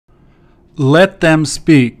Let them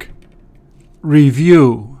speak.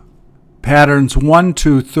 Review. Patterns 1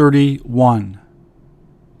 to 31.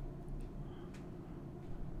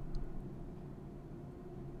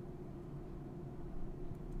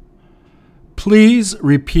 Please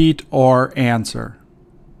repeat or answer.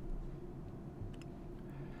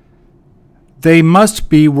 They must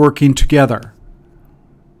be working together.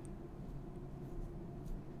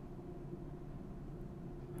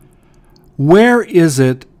 Where is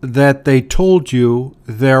it that they told you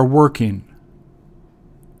they're working?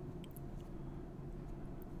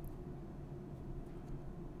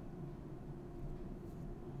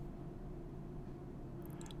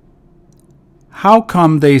 How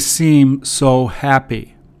come they seem so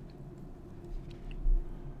happy?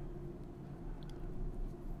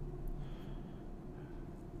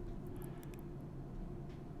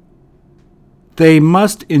 They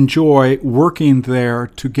must enjoy working there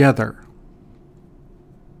together.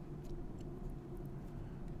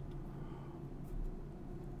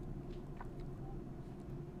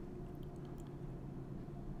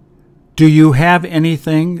 Do you have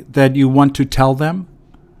anything that you want to tell them?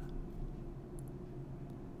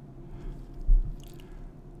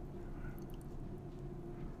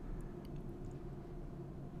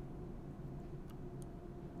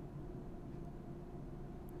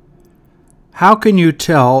 How can you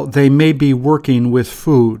tell they may be working with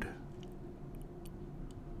food?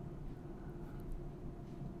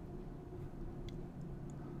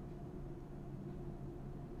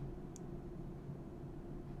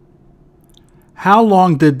 How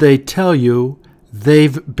long did they tell you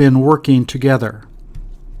they've been working together?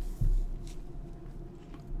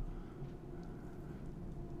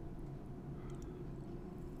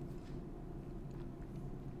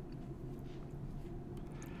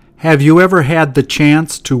 Have you ever had the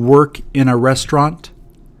chance to work in a restaurant?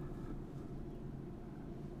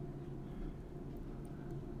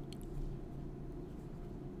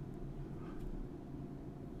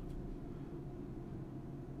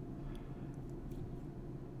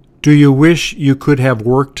 Do you wish you could have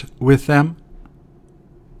worked with them?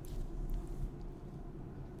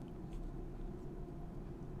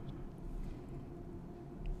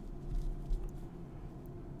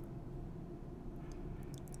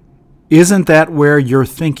 Isn't that where you're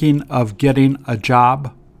thinking of getting a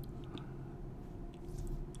job?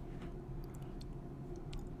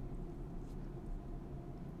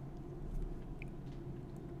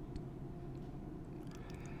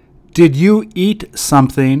 Did you eat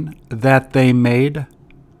something that they made?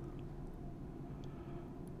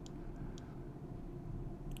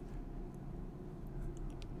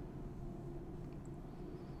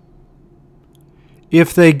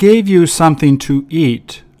 If they gave you something to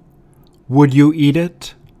eat, would you eat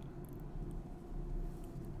it?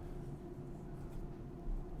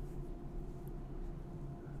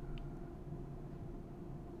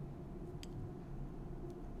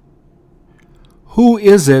 Who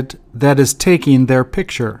is it that is taking their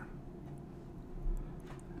picture?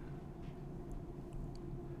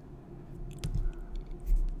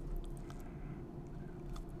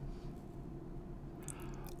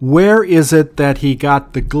 Where is it that he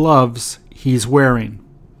got the gloves he's wearing?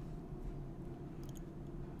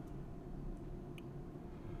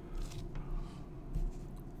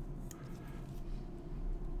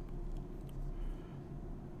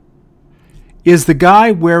 Is the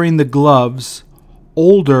guy wearing the gloves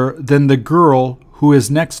older than the girl who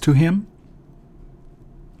is next to him?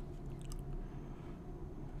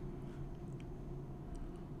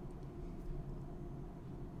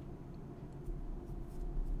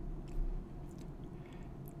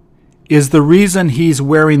 Is the reason he's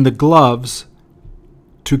wearing the gloves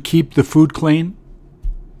to keep the food clean?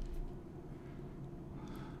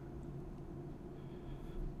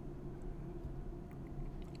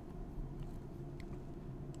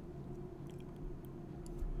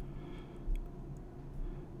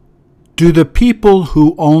 Do the people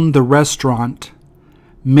who own the restaurant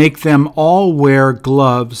make them all wear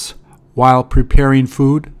gloves while preparing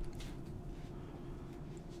food?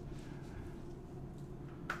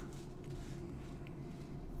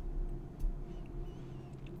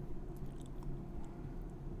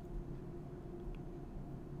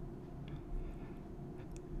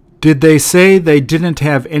 Did they say they didn't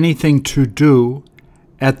have anything to do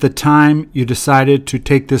at the time you decided to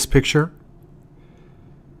take this picture?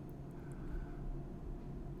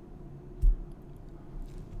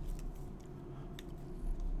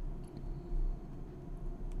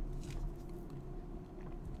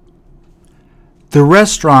 The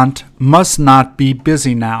restaurant must not be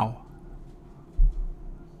busy now.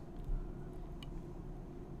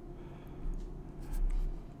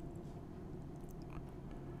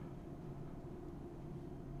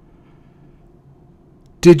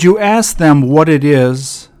 Did you ask them what it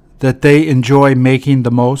is that they enjoy making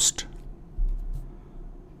the most?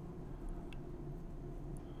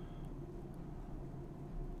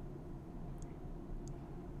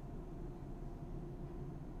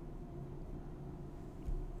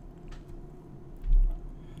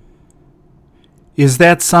 Is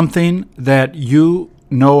that something that you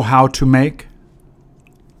know how to make?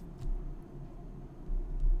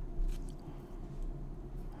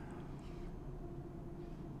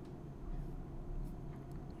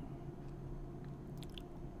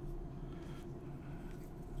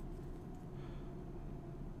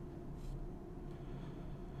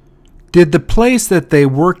 Did the place that they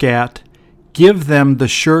work at give them the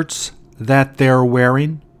shirts that they're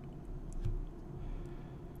wearing?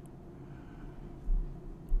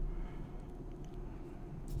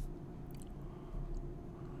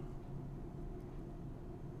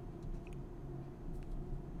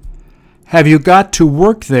 Have you got to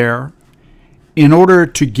work there in order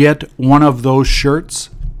to get one of those shirts?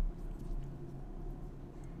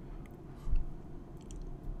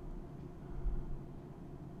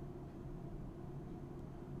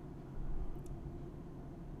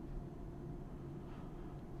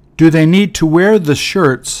 Do they need to wear the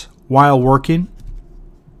shirts while working?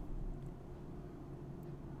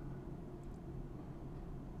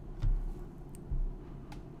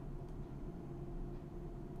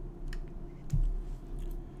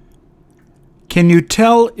 Can you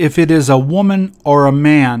tell if it is a woman or a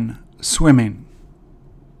man swimming?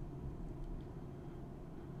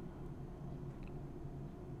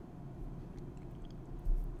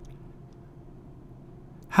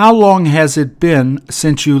 How long has it been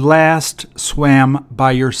since you last swam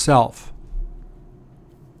by yourself?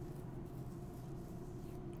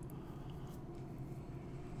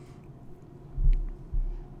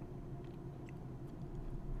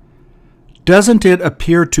 Doesn't it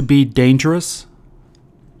appear to be dangerous?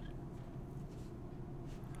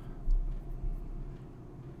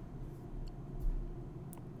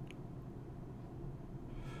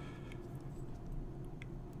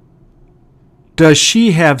 Does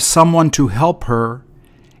she have someone to help her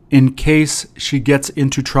in case she gets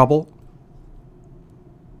into trouble?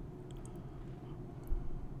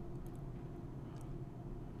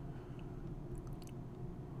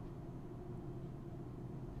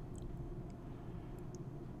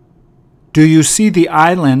 Do you see the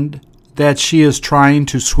island that she is trying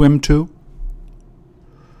to swim to?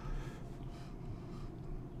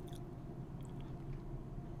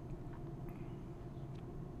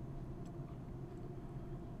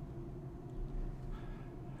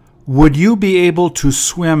 Would you be able to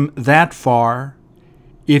swim that far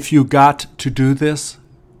if you got to do this?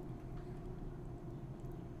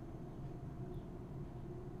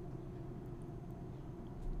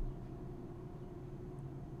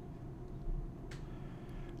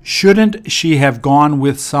 Shouldn't she have gone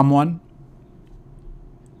with someone?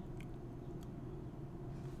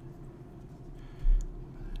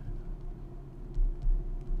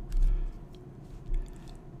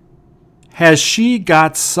 Has she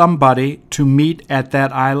got somebody to meet at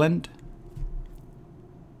that island?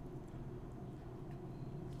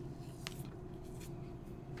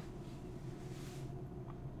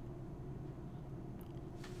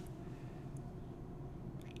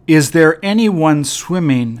 Is there anyone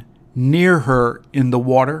swimming near her in the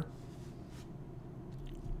water?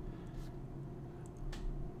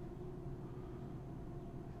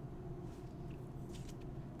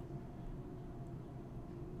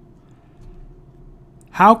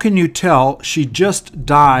 How can you tell she just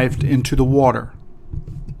dived into the water?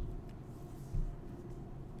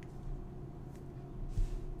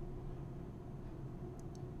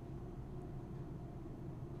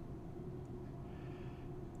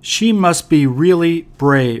 She must be really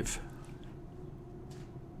brave.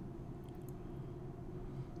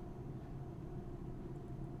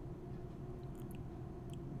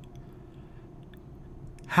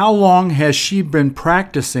 How long has she been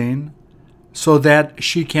practicing so that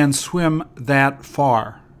she can swim that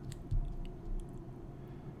far?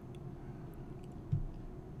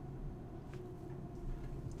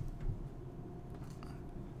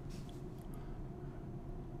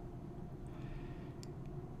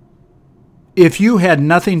 If you had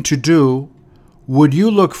nothing to do, would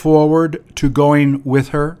you look forward to going with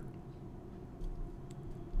her?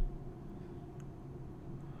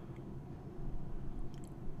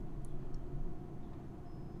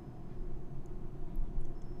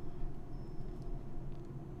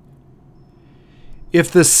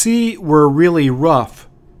 If the sea were really rough,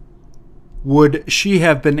 would she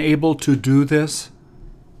have been able to do this?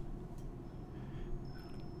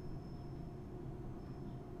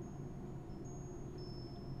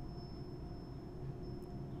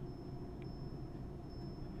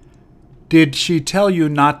 Did she tell you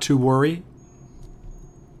not to worry?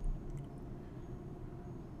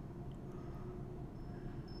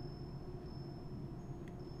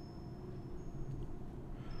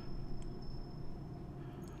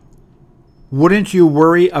 Wouldn't you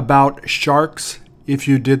worry about sharks if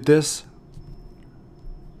you did this?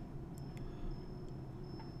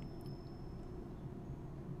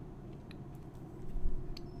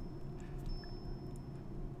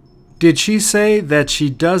 Did she say that she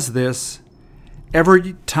does this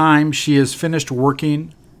every time she is finished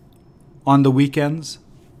working on the weekends?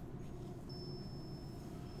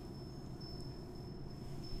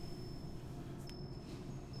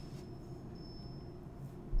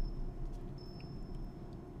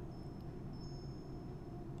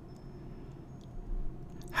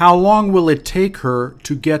 How long will it take her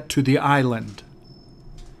to get to the island?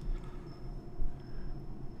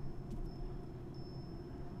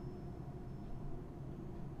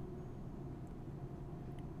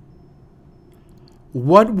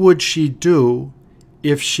 What would she do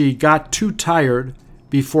if she got too tired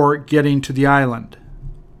before getting to the island?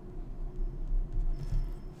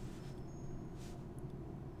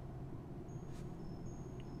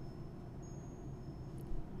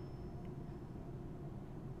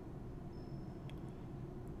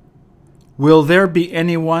 Will there be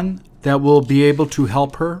anyone that will be able to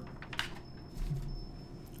help her?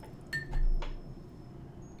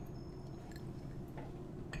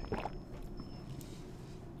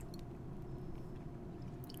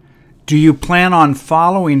 Do you plan on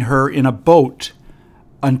following her in a boat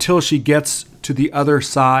until she gets to the other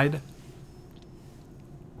side?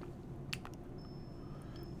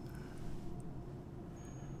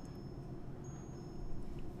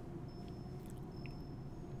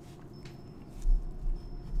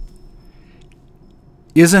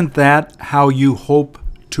 Isn't that how you hope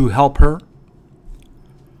to help her?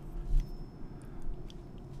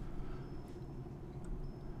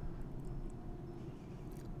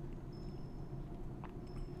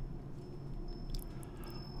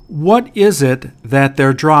 What is it that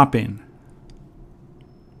they're dropping?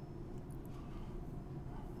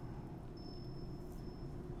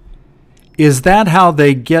 Is that how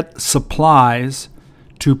they get supplies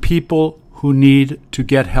to people who need to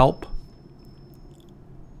get help?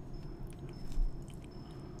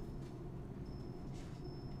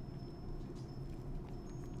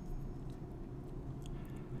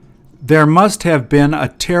 There must have been a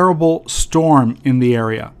terrible storm in the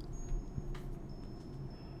area.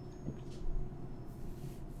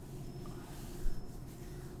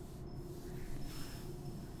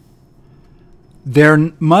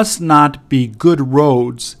 There must not be good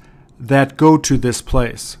roads that go to this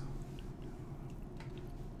place.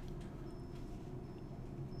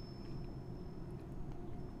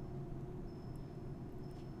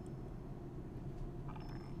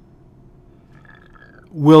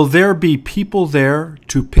 Will there be people there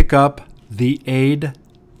to pick up the aid?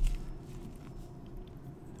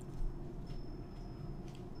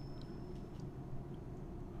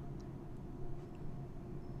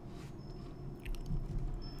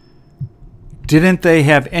 Didn't they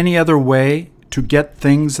have any other way to get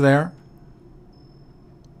things there?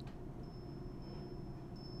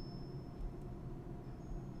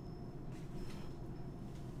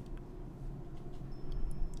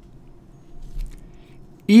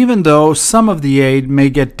 Even though some of the aid may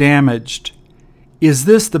get damaged, is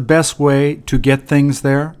this the best way to get things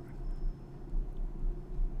there?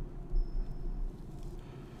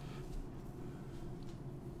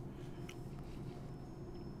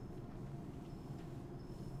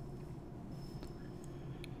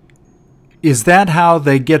 Is that how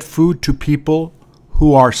they get food to people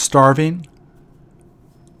who are starving?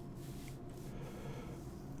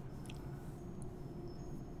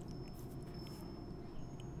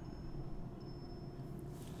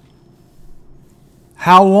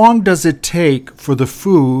 How long does it take for the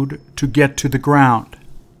food to get to the ground?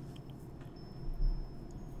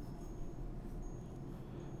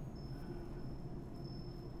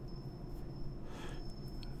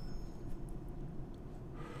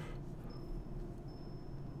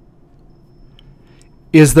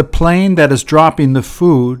 Is the plane that is dropping the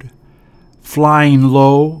food flying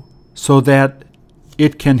low so that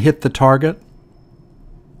it can hit the target?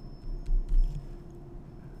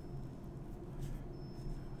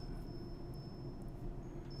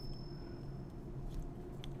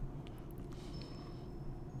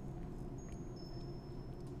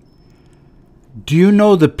 Do you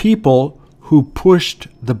know the people who pushed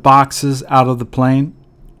the boxes out of the plane?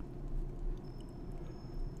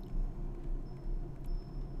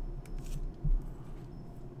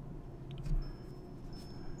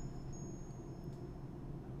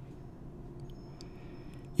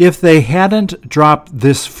 If they hadn't dropped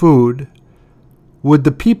this food, would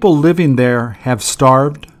the people living there have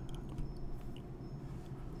starved?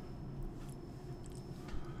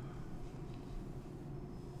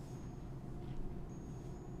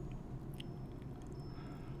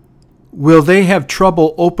 Will they have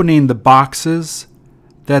trouble opening the boxes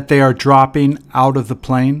that they are dropping out of the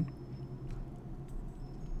plane?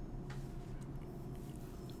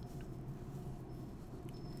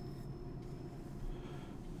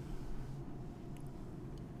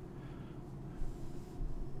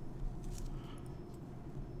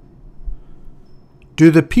 Do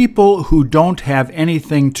the people who don't have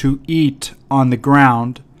anything to eat on the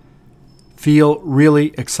ground feel really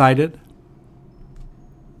excited?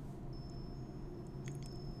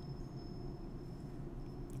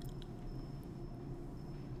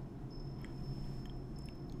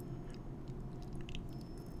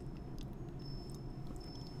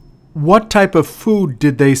 What type of food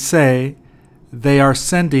did they say they are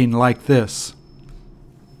sending like this?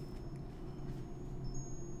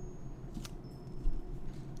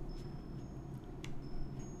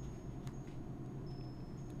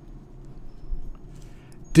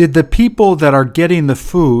 Did the people that are getting the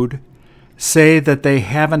food say that they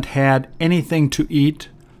haven't had anything to eat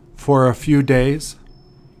for a few days?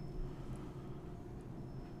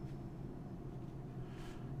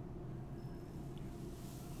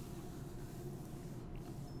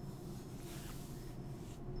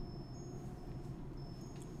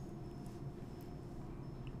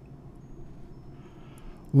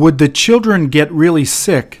 Would the children get really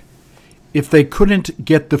sick if they couldn't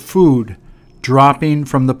get the food dropping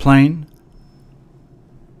from the plane?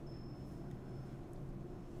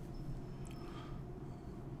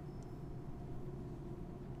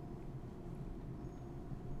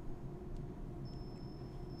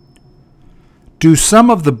 Do some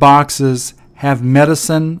of the boxes have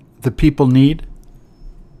medicine the people need?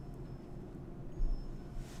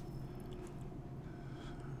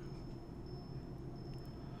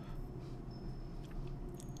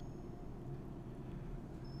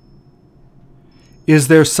 Is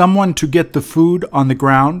there someone to get the food on the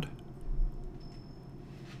ground?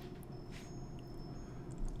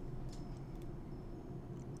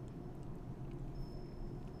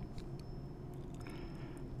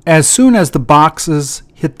 As soon as the boxes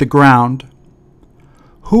hit the ground,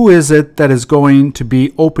 who is it that is going to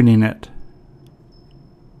be opening it?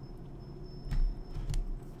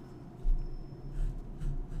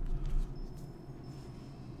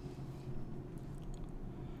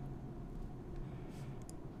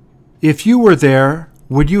 If you were there,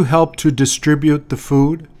 would you help to distribute the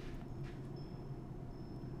food?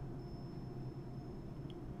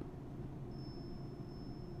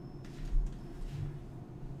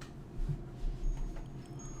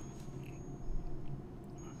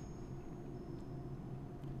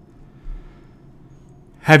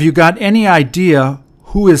 Have you got any idea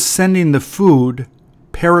who is sending the food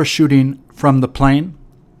parachuting from the plane?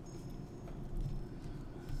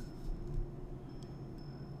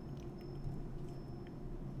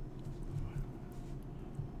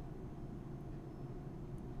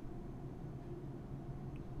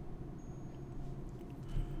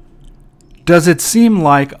 Does it seem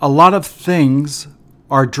like a lot of things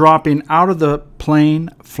are dropping out of the plane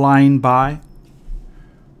flying by?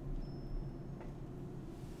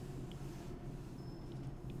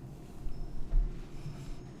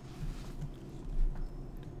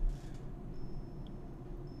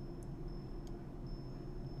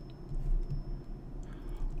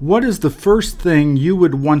 What is the first thing you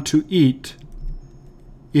would want to eat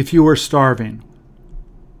if you were starving?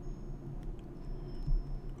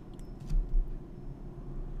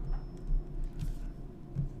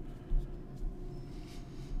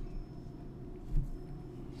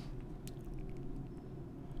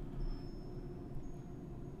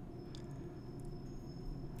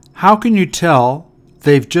 How can you tell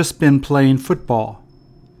they've just been playing football?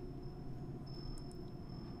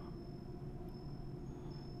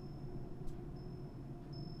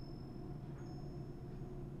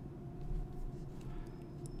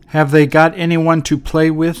 Have they got anyone to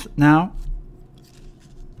play with now?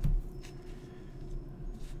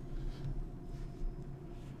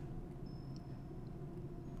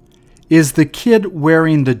 Is the kid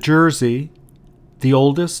wearing the jersey the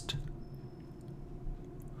oldest?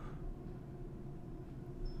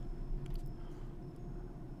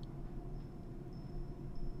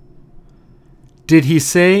 Did he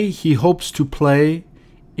say he hopes to play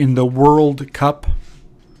in the World Cup?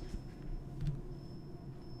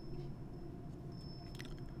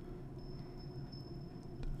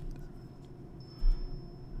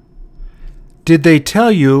 Did they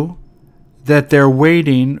tell you that they're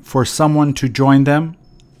waiting for someone to join them?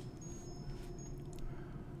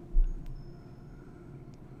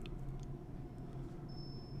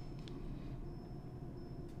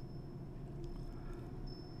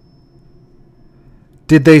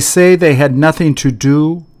 Did they say they had nothing to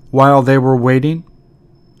do while they were waiting?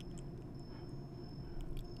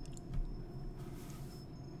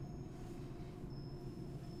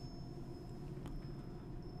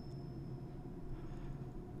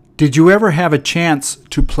 Did you ever have a chance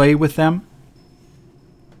to play with them?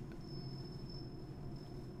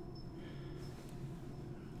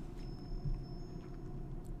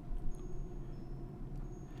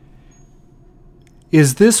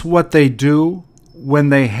 Is this what they do when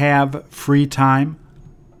they have free time?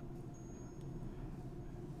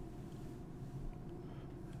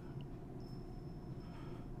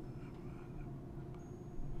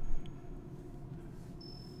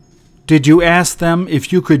 Did you ask them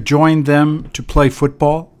if you could join them to play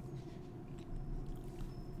football?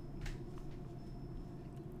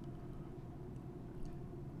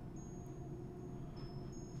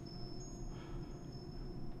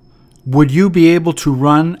 Would you be able to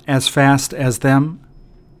run as fast as them?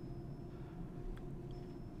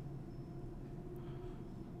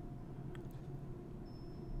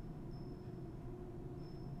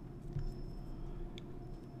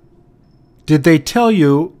 Did they tell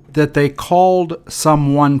you that they called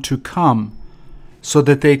someone to come so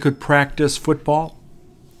that they could practice football?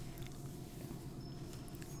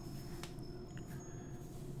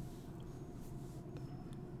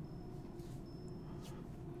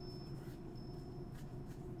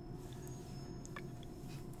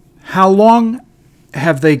 How long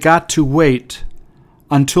have they got to wait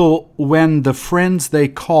until when the friends they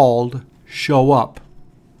called show up?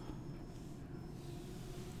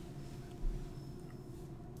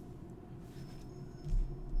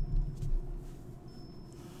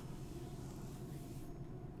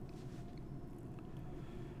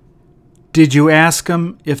 Did you ask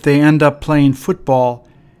them if they end up playing football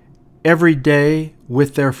every day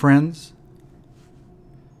with their friends?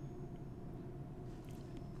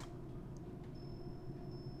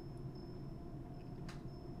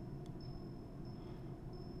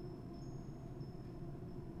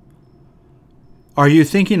 Are you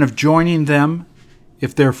thinking of joining them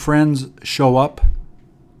if their friends show up?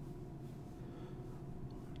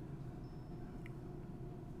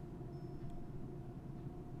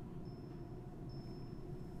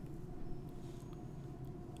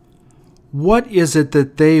 What is it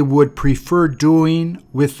that they would prefer doing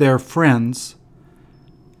with their friends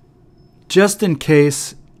just in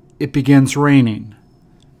case it begins raining?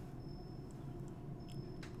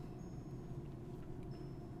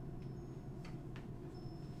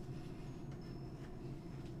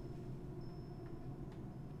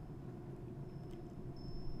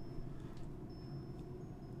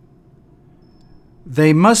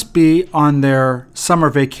 They must be on their summer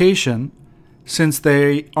vacation since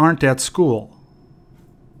they aren't at school.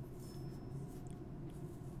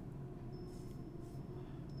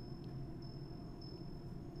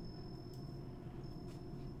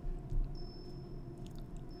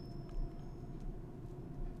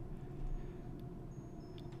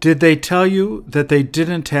 Did they tell you that they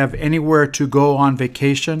didn't have anywhere to go on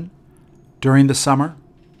vacation during the summer?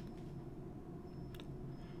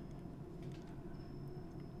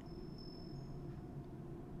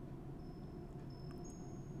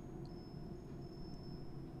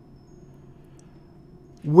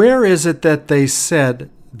 Where is it that they said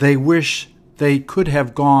they wish they could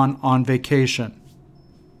have gone on vacation?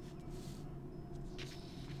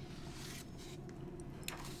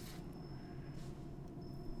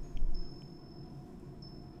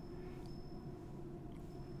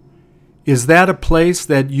 Is that a place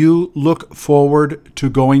that you look forward to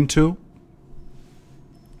going to?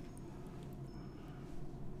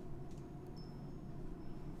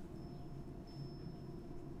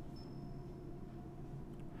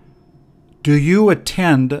 Do you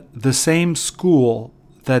attend the same school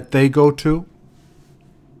that they go to?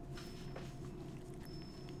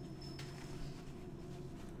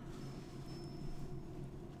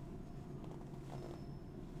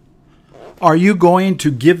 Are you going to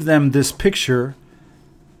give them this picture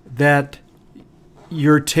that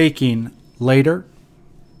you're taking later?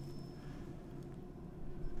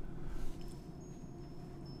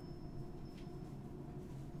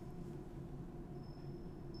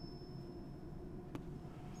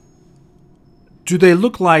 Do they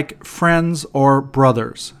look like friends or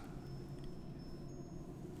brothers?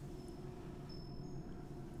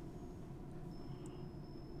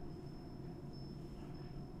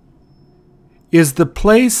 Is the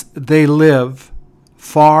place they live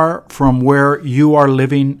far from where you are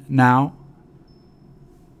living now?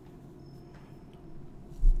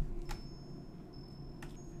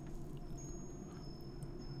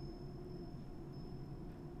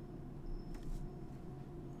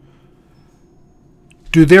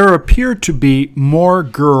 Do there appear to be more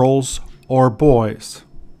girls or boys?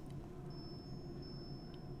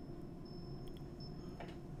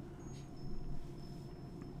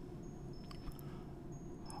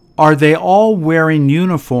 Are they all wearing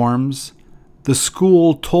uniforms the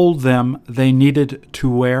school told them they needed to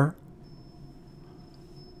wear?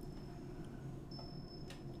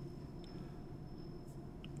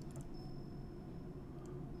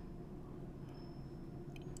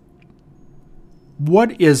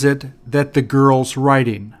 What is it that the girl's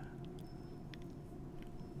writing?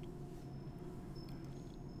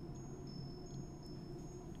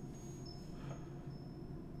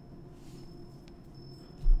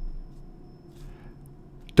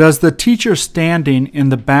 Does the teacher standing in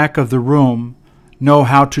the back of the room know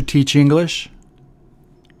how to teach English?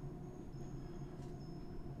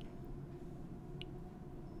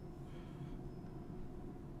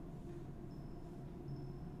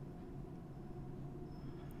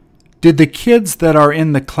 Did the kids that are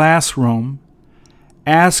in the classroom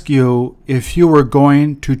ask you if you were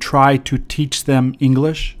going to try to teach them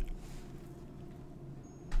English?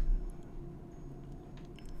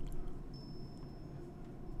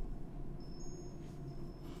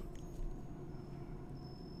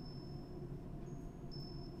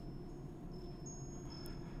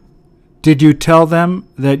 Did you tell them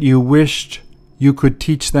that you wished you could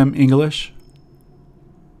teach them English?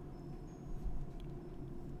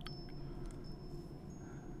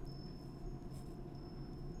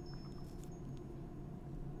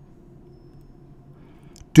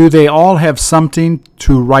 Do they all have something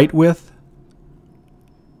to write with?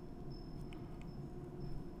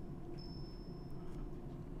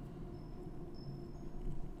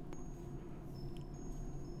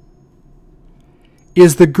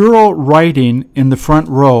 Is the girl writing in the front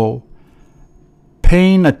row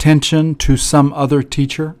paying attention to some other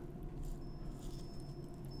teacher?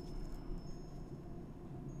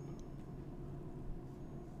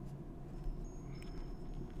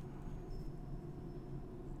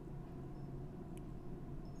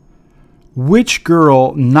 Which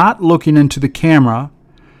girl not looking into the camera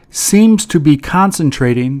seems to be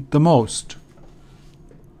concentrating the most?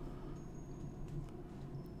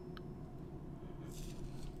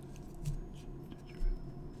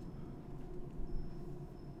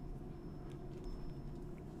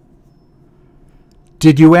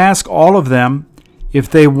 Did you ask all of them if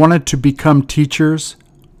they wanted to become teachers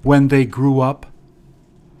when they grew up?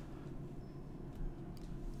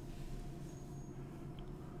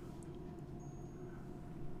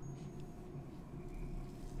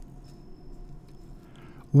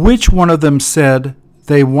 Which one of them said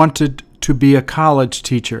they wanted to be a college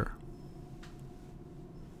teacher?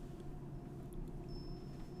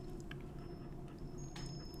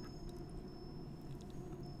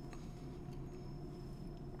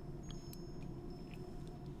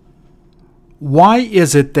 Why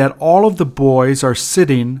is it that all of the boys are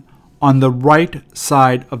sitting on the right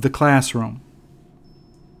side of the classroom?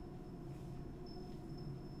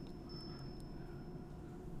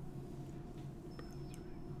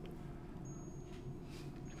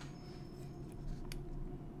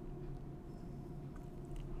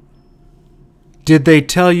 Did they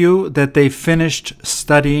tell you that they finished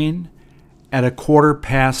studying at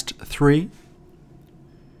 3:15?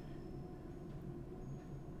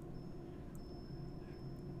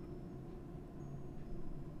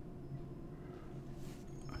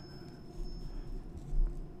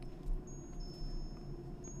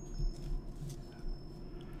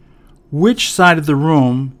 Which side of the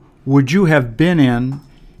room would you have been in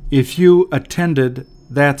if you attended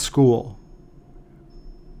that school?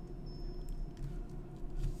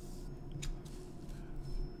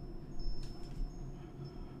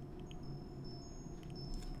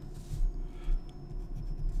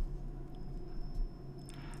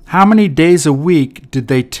 How many days a week did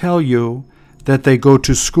they tell you that they go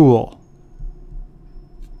to school?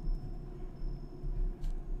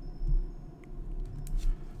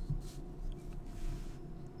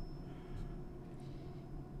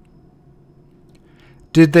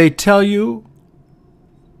 Did they tell you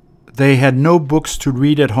they had no books to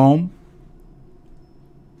read at home?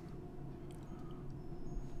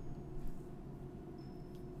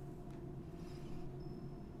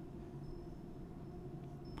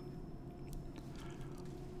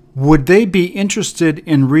 Would they be interested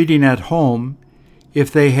in reading at home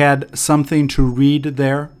if they had something to read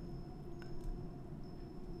there?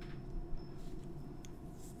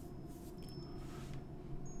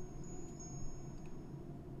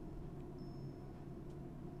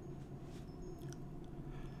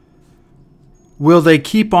 Will they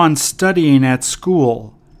keep on studying at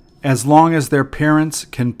school as long as their parents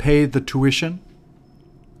can pay the tuition?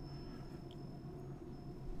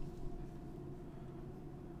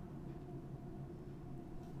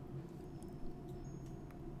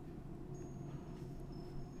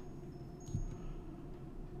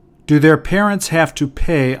 Do their parents have to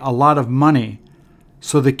pay a lot of money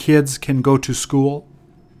so the kids can go to school?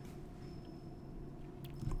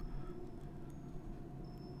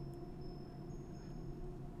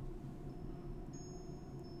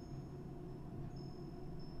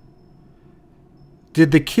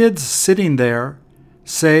 Did the kids sitting there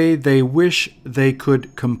say they wish they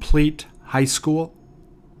could complete high school?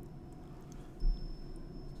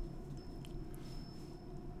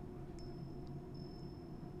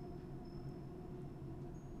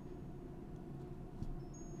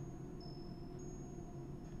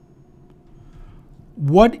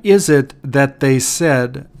 What is it that they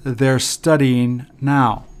said they're studying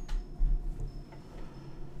now?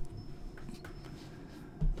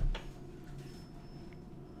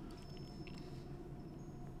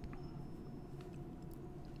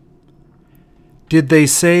 Did they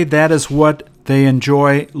say that is what they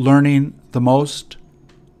enjoy learning the most?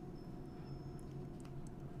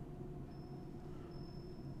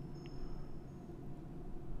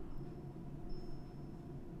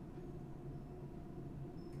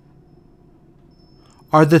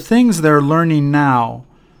 Are the things they're learning now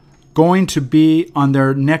going to be on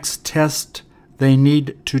their next test they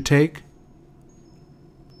need to take?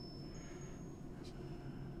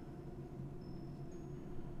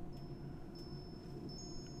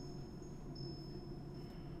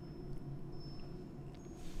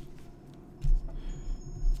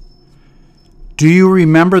 Do you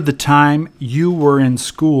remember the time you were in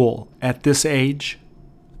school at this age?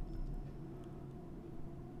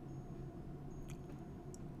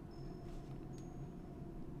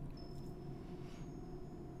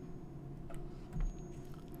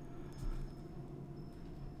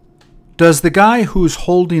 Does the guy who's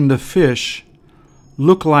holding the fish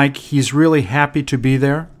look like he's really happy to be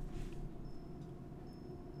there?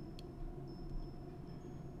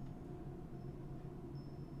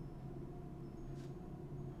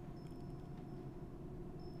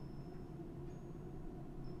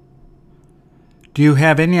 Do you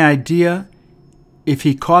have any idea if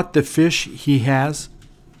he caught the fish he has?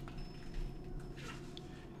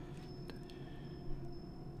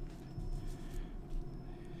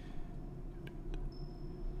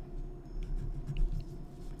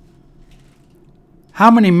 How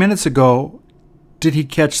many minutes ago did he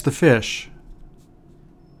catch the fish?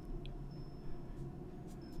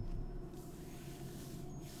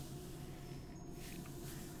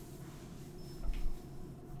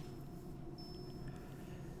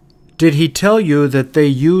 Did he tell you that they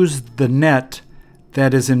used the net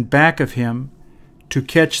that is in back of him to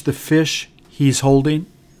catch the fish he's holding?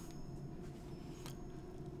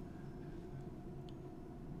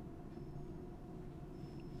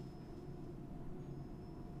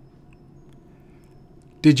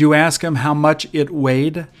 Did you ask him how much it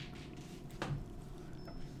weighed?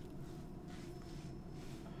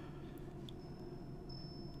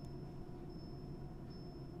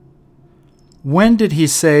 When did he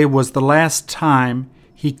say was the last time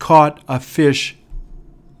he caught a fish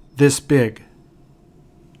this big?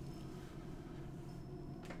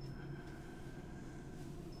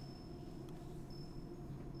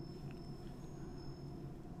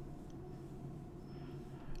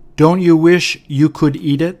 Don't you wish you could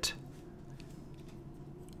eat it?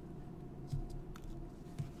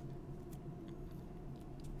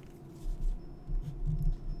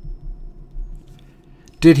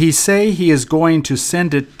 Did he say he is going to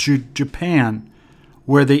send it to Japan,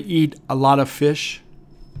 where they eat a lot of fish?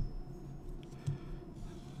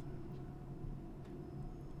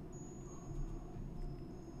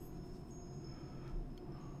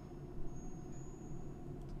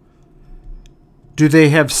 Do they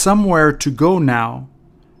have somewhere to go now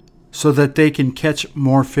so that they can catch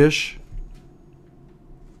more fish?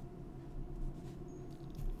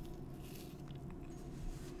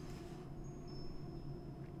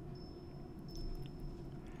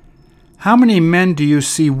 How many men do you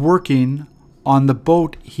see working on the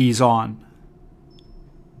boat he's on?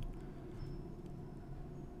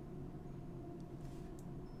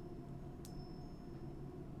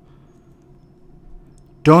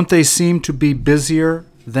 Don't they seem to be busier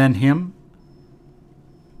than him?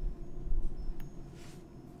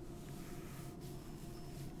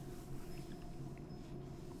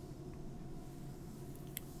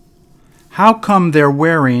 How come they're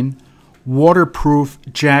wearing waterproof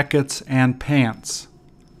jackets and pants?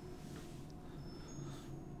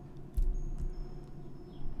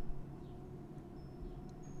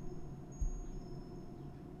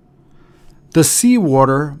 The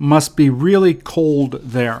seawater must be really cold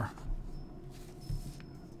there.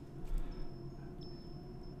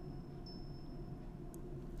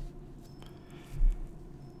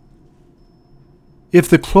 If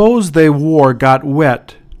the clothes they wore got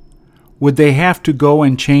wet, would they have to go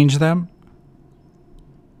and change them?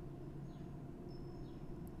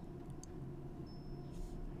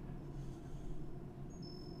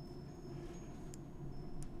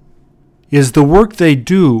 Is the work they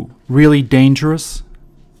do really dangerous?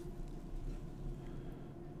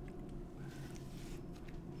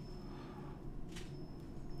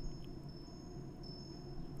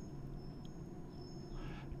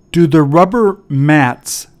 Do the rubber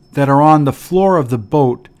mats that are on the floor of the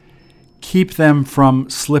boat keep them from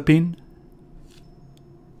slipping?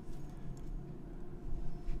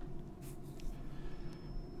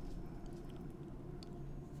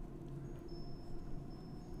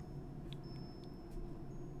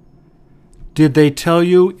 Did they tell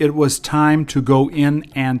you it was time to go in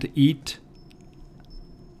and eat?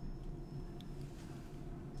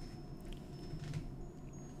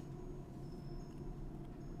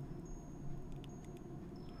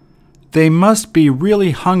 They must be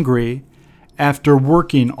really hungry after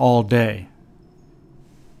working all day.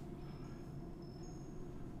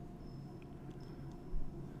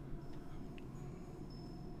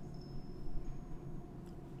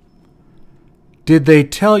 Did they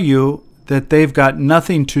tell you that they've got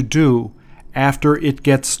nothing to do after it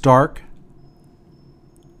gets dark?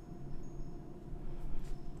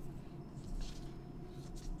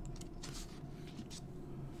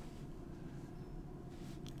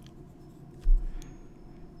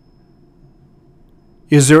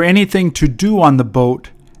 Is there anything to do on the boat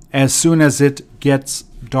as soon as it gets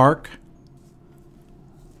dark?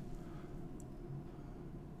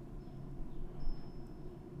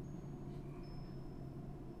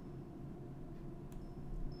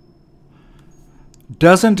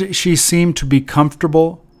 Doesn't she seem to be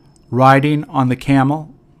comfortable riding on the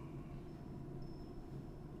camel?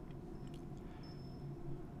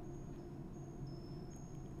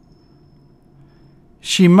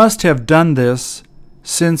 She must have done this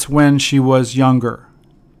since when she was younger.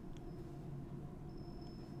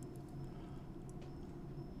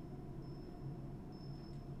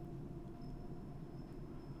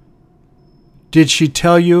 Did she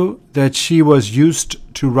tell you that she was used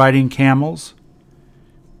to riding camels?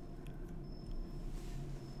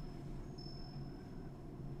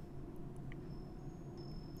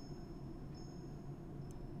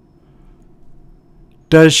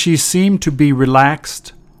 Does she seem to be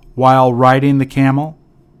relaxed while riding the camel?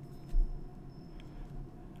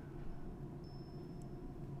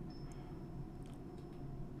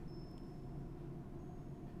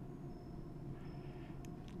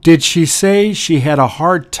 Did she say she had a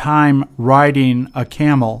hard time riding a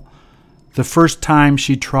camel the first time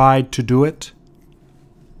she tried to do it?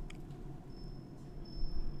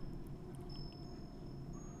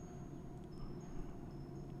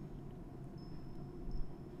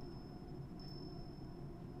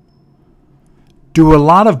 Do a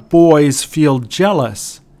lot of boys feel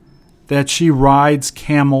jealous that she rides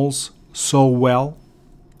camels so well?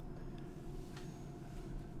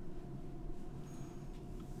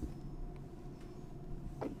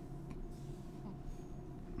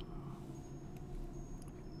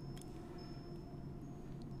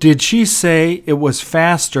 Did she say it was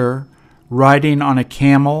faster riding on a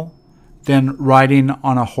camel than riding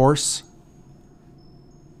on a horse?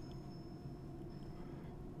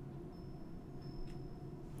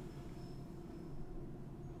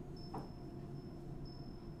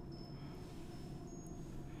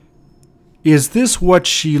 Is this what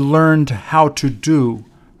she learned how to do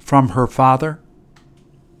from her father?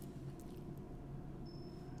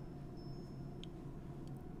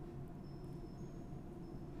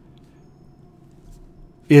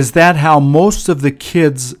 Is that how most of the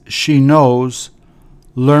kids she knows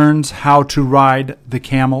learns how to ride the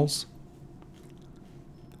camels?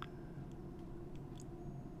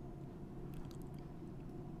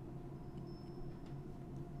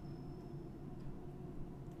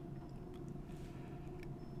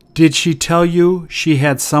 Did she tell you she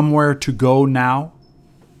had somewhere to go now?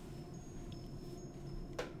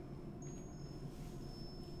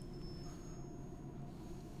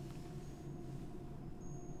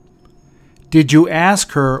 Did you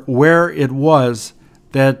ask her where it was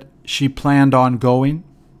that she planned on going?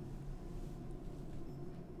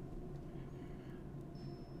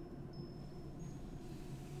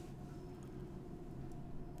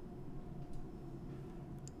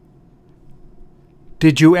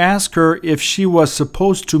 Did you ask her if she was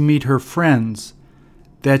supposed to meet her friends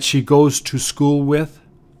that she goes to school with?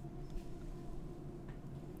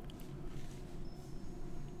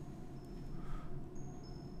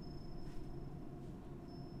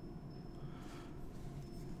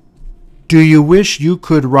 Do you wish you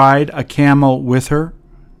could ride a camel with her?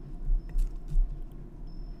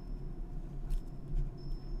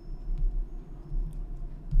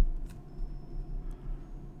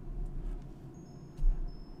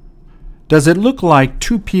 Does it look like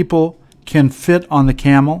two people can fit on the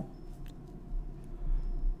camel?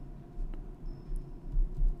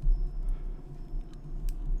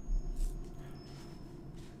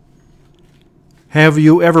 Have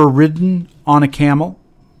you ever ridden on a camel?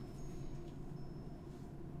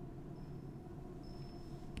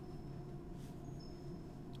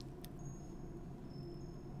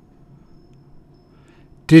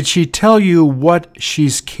 Did she tell you what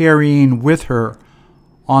she's carrying with her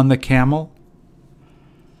on the camel?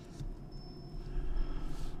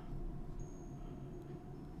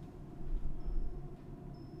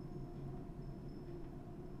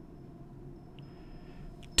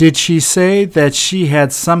 Did she say that she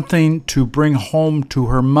had something to bring home to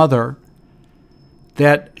her mother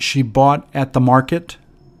that she bought at the market?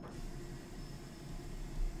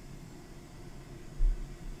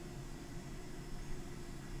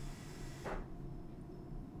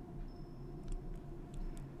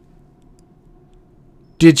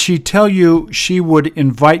 Did she tell you she would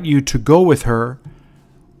invite you to go with her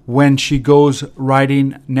when she goes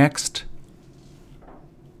riding next?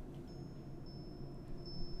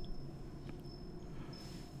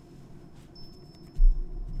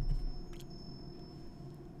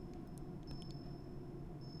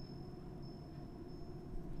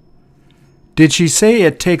 Did she say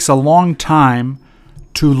it takes a long time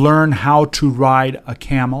to learn how to ride a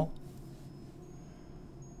camel?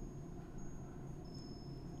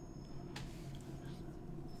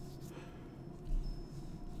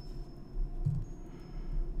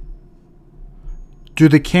 Do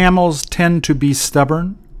the camels tend to be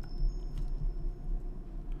stubborn?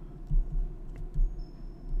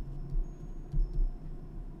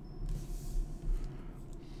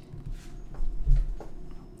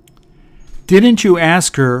 Didn't you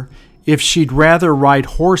ask her if she'd rather ride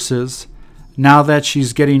horses now that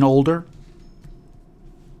she's getting older?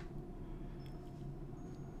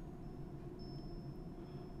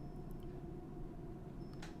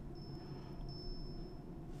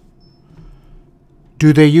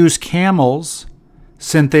 Do they use camels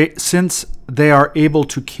since they are able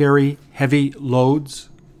to carry heavy loads?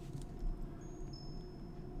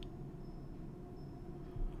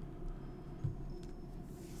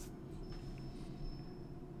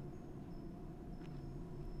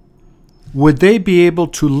 Would they be able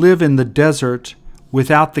to live in the desert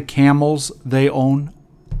without the camels they own?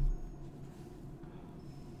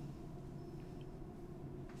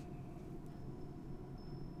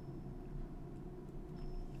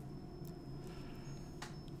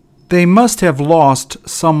 They must have lost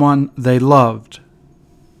someone they loved.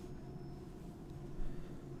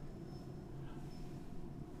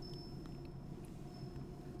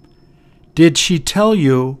 Did she tell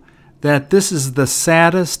you that this is the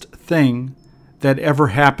saddest thing that ever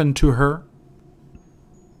happened to her?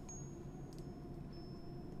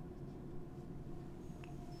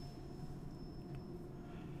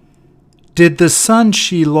 Did the son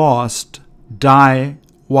she lost die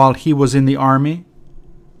while he was in the army?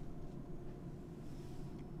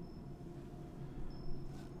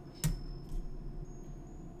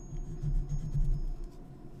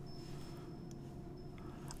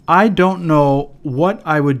 I don't know what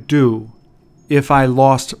I would do if I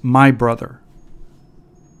lost my brother.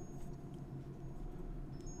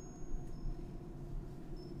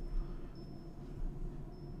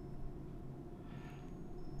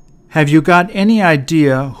 Have you got any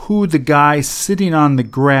idea who the guy sitting on the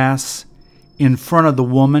grass in front of the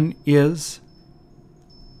woman is?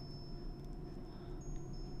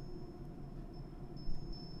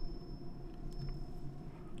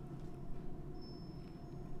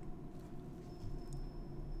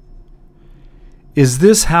 Is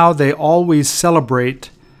this how they always celebrate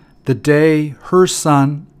the day her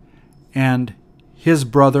son and his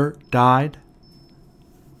brother died?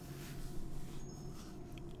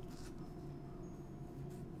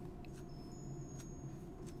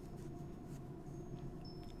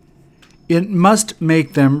 It must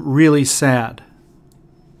make them really sad.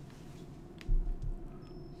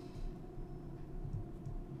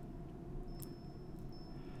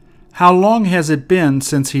 How long has it been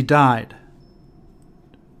since he died?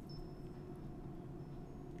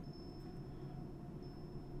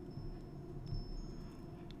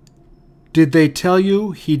 Did they tell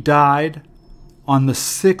you he died on the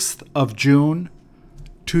 6th of June,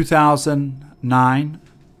 2009?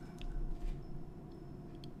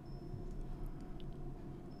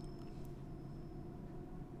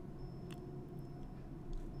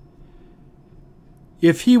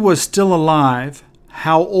 If he was still alive,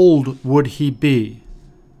 how old would he be?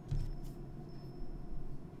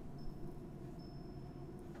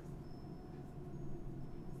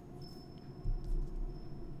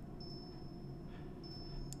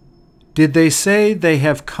 Did they say they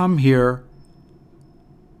have come here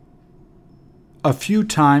a few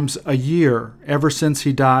times a year ever since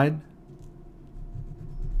he died?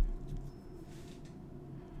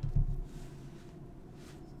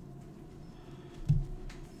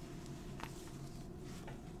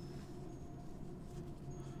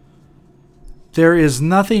 There is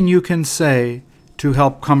nothing you can say to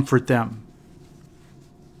help comfort them.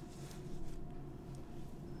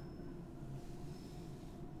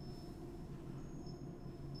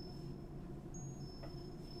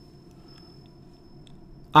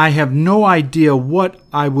 I have no idea what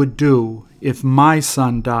I would do if my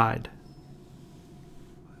son died.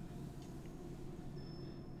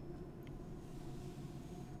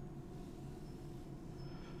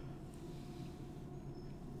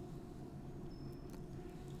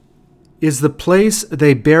 Is the place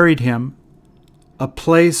they buried him a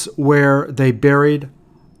place where they buried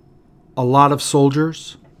a lot of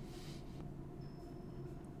soldiers?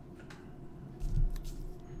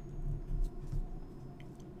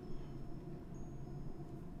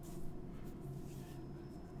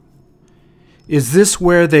 Is this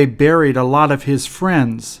where they buried a lot of his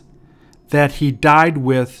friends that he died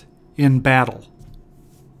with in battle?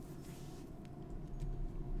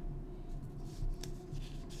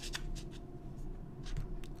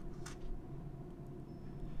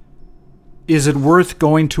 Is it worth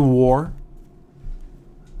going to war?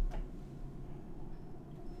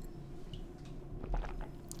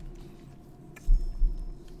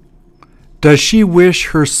 Does she wish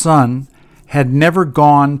her son had never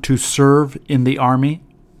gone to serve in the army?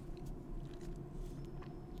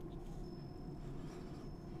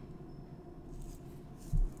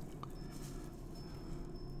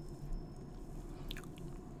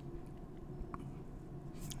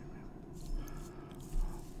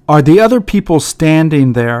 Are the other people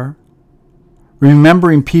standing there,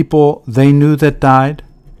 remembering people they knew that died?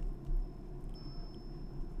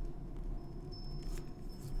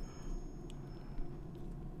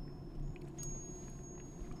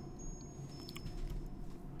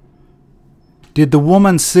 Did the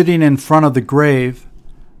woman sitting in front of the grave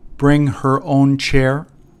bring her own chair?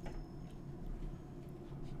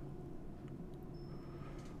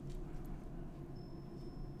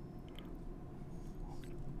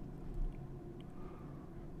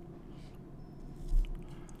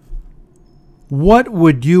 What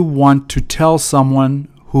would you want to tell someone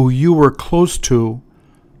who you were close to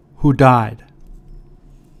who died?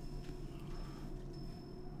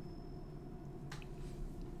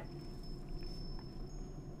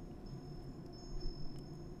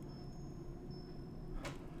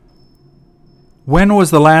 When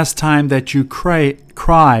was the last time that you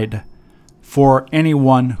cried for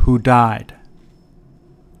anyone who died?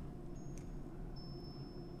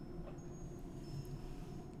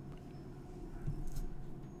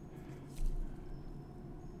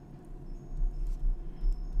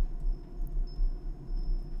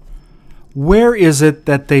 Where is it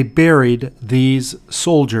that they buried these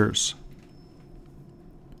soldiers?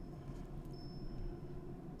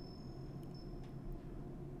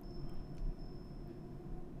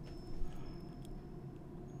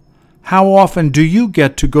 How often do you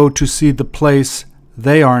get to go to see the place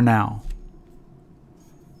they are now?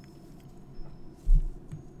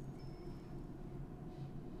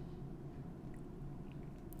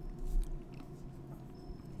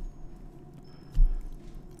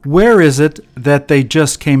 Where is it that they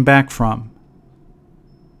just came back from?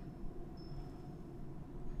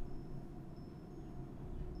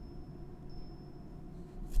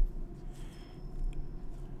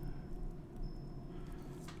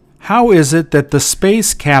 How is it that the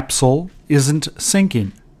space capsule isn't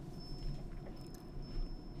sinking?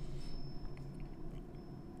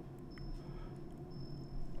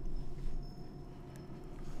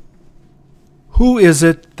 Who is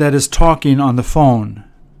it that is talking on the phone?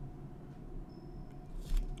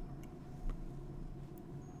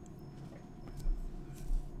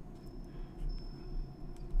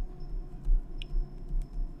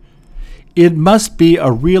 It must be a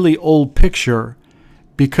really old picture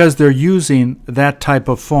because they're using that type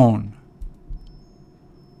of phone.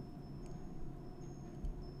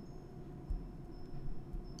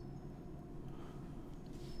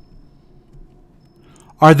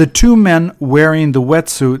 Are the two men wearing the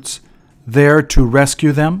wetsuits there to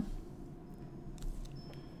rescue them?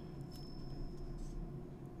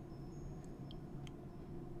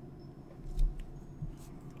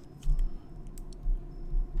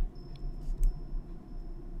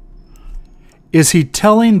 Is he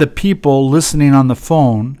telling the people listening on the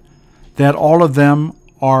phone that all of them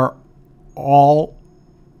are all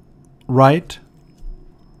right?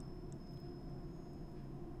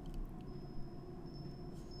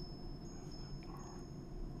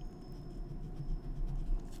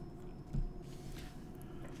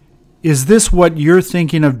 Is this what you're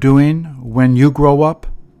thinking of doing when you grow up?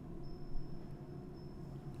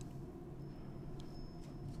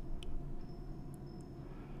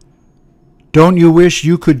 Don't you wish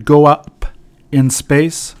you could go up in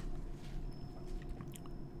space?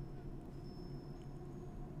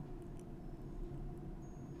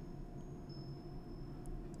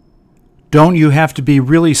 Don't you have to be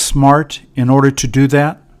really smart in order to do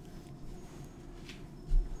that?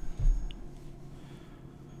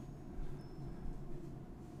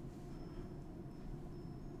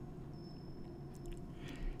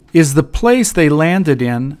 Is the place they landed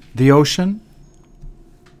in the ocean?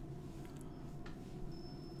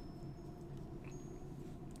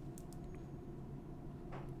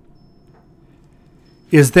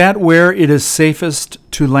 Is that where it is safest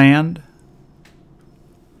to land?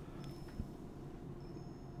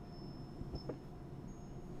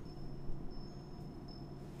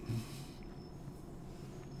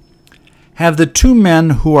 Have the two men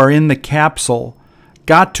who are in the capsule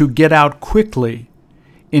got to get out quickly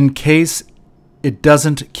in case it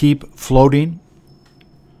doesn't keep floating?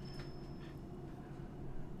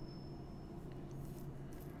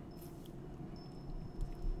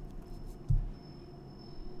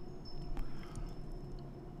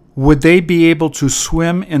 Would they be able to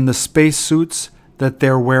swim in the spacesuits that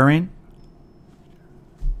they're wearing?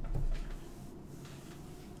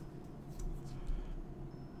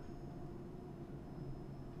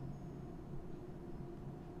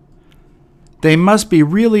 They must be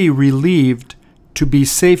really relieved to be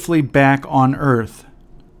safely back on Earth.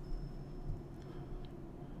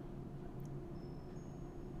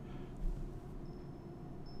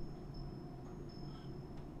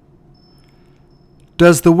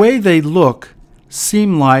 Does the way they look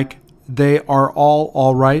seem like they are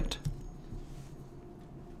all right?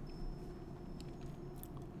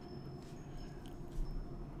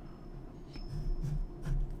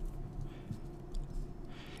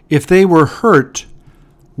 If they were hurt,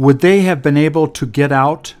 would they have been able to get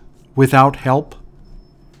out without help?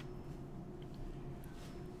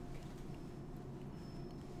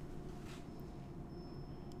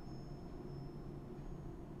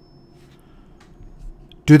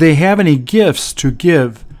 Do they have any gifts to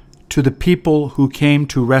give to the people who came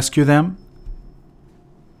to rescue them?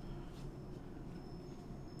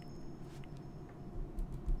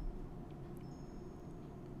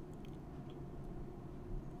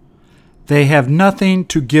 They have nothing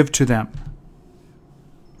to give to them.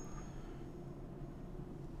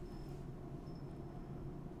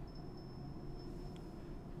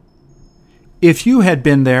 If you had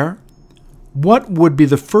been there, what would be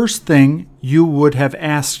the first thing you would have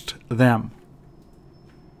asked them?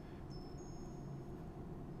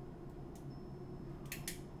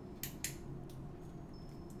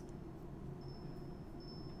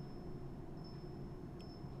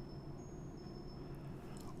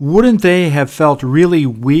 Wouldn't they have felt really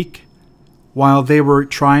weak while they were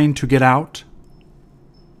trying to get out?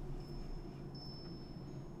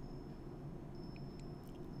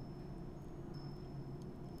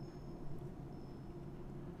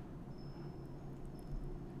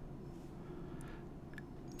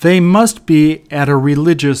 They must be at a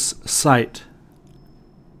religious site.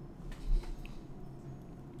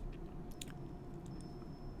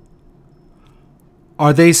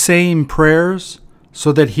 Are they saying prayers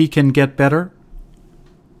so that he can get better?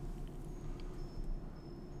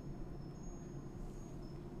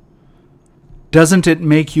 Doesn't it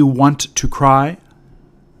make you want to cry?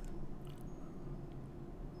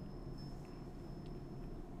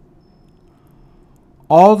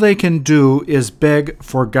 All they can do is beg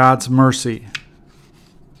for God's mercy.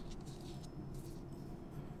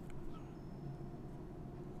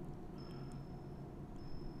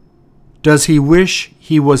 Does he wish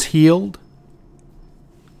he was healed?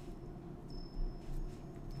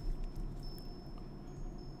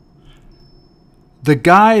 The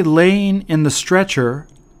guy laying in the stretcher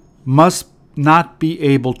must not be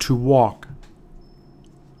able to walk.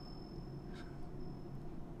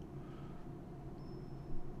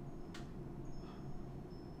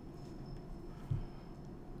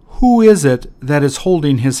 Who is it that is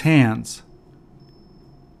holding his hands?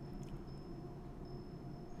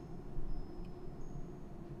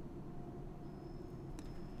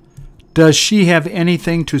 Does she have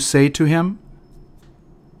anything to say to him?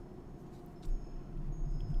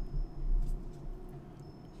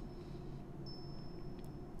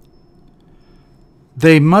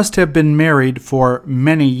 They must have been married for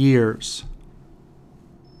many years.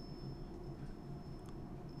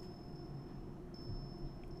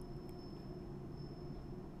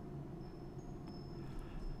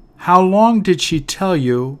 How long did she tell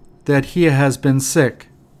you that he has been sick?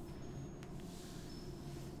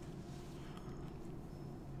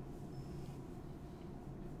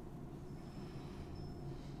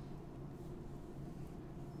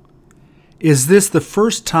 Is this the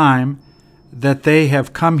first time that they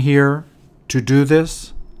have come here to do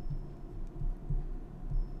this?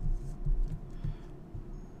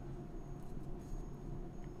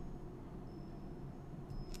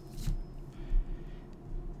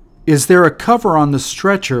 Is there a cover on the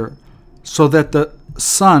stretcher so that the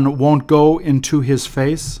sun won't go into his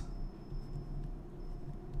face?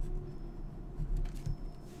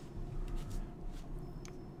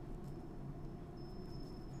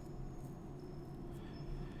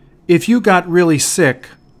 If you got really sick,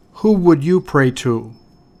 who would you pray to?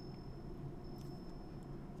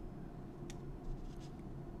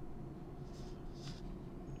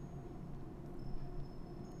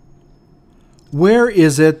 Where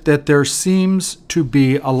is it that there seems to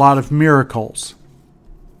be a lot of miracles?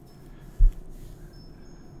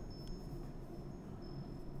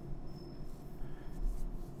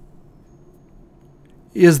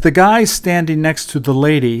 Is the guy standing next to the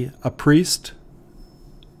lady a priest?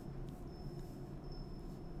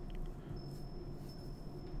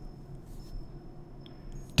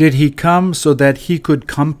 Did he come so that he could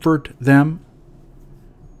comfort them?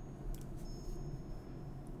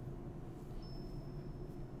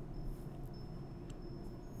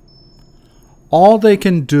 All they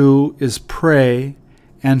can do is pray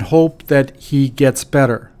and hope that he gets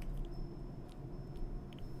better.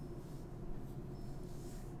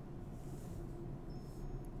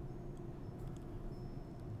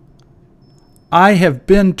 I have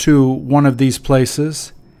been to one of these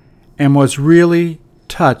places and was really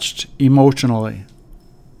touched emotionally.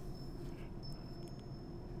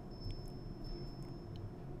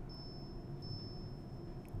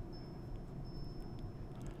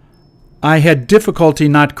 I had difficulty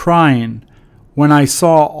not crying when I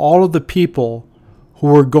saw all of the people who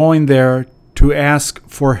were going there to ask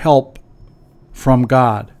for help from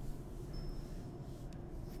God.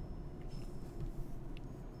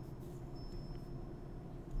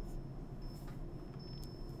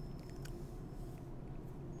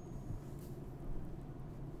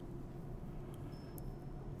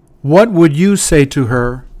 What would you say to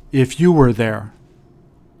her if you were there?